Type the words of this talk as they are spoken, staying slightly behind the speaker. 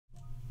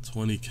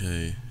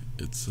20k.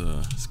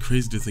 It's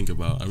crazy to think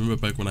about. I remember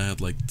back when I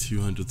had like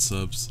 200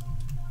 subs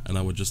and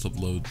I would just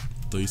upload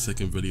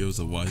 30-second videos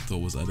of what I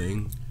thought was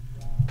editing,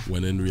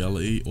 when in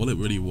reality all it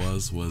really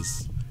was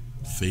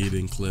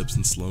fading clips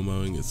and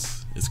slow-moing.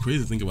 It's crazy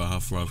to think about how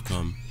far I've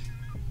come.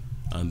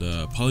 And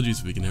apologies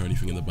if you can hear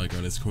anything in the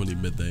background. It's currently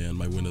midday and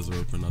my windows are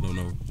open. I don't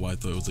know why I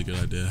thought it was a good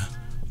idea,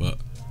 but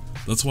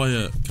that's why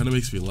it kind of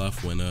makes me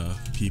laugh when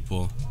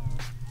people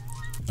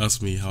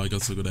ask me how I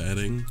got so good at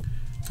editing,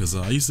 because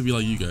I used to be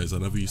like you guys. I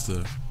never used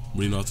to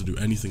really know how to do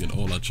anything at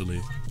all.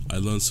 Actually, I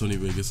learned Sony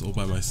Vegas all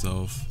by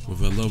myself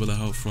with a little bit of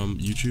help from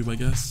YouTube, I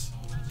guess,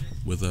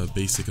 with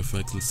basic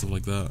effects and stuff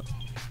like that.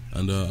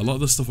 And a lot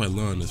of the stuff I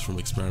learned is from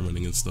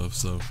experimenting and stuff.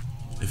 So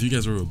if you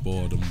guys are ever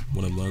bored and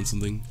want to learn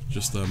something,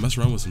 just mess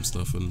around with some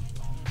stuff and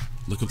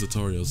look up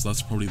tutorials.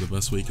 That's probably the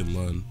best way you can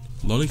learn.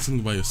 Learning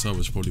something by yourself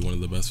is probably one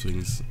of the best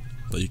things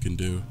that you can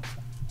do.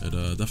 It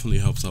definitely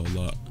helps out a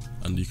lot,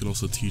 and you can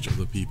also teach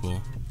other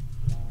people.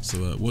 So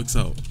it works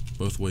out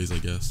both ways, I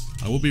guess.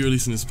 I will be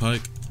releasing this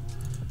pack,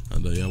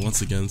 and yeah,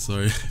 once again,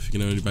 sorry if you can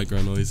hear any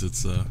background noise.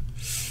 It's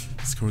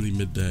currently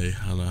midday,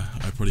 and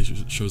I probably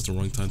chose the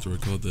wrong time to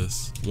record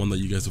this. One that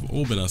you guys have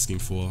all been asking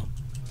for.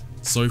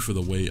 Sorry for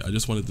the wait. I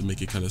just wanted to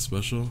make it kind of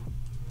special.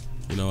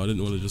 You know, I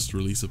didn't want to just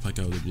release a pack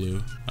out of the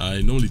blue.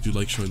 I normally do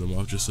like showing them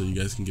off just so you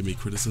guys can give me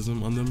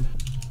criticism on them,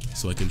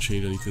 so I can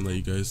change anything that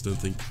you guys don't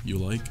think you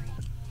like.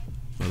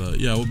 But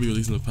yeah, I will be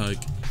releasing a pack.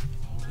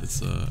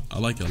 It's I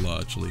like it a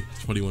lot actually.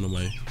 It's probably one of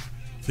my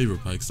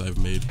favorite packs that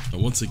I've made.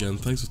 And once again,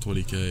 thanks for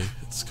 20k.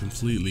 It's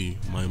completely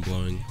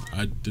mind-blowing.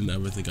 I didn't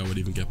ever think I would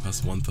even get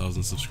past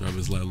 1,000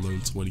 subscribers, let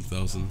alone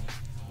 20,000.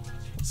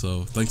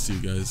 So thanks to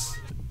you guys.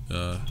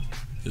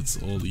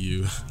 It's all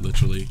you,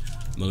 literally.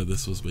 None of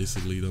this was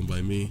basically done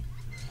by me.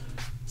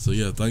 So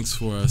yeah, thanks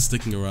for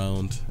sticking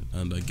around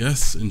and I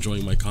guess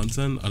enjoying my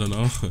content. I don't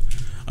know.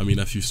 I mean,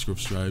 if you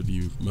subscribed,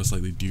 you most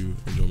likely do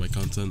enjoy my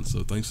content,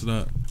 so thanks for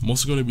that. I'm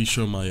also going to be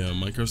showing my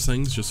Minecraft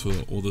settings just for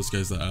all those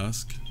guys that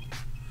ask.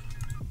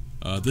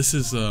 This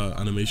is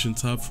animation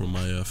tab from my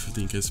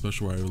 15k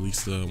special where I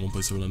released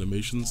 1.7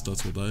 animations.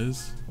 That's what that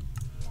is.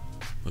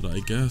 But I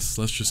guess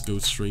let's just go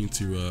straight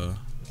into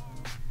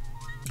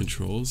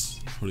controls.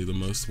 Probably the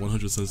most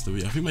 100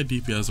 sensitivity. I think my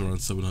DPI is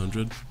around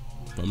 700,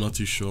 but I'm not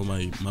too sure.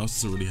 My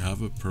mouse doesn't really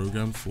have a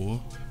program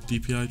for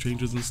DPI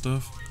changes and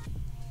stuff.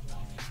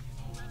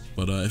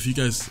 But if you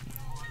guys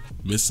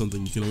miss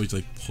something, you can always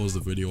like pause the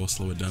video or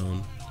slow it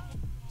down.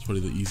 It's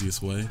probably the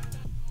easiest way.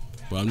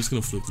 But I'm just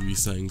gonna flip through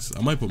these settings.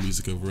 I might put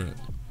music over it.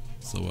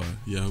 So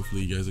yeah,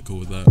 hopefully you guys are cool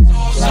with that.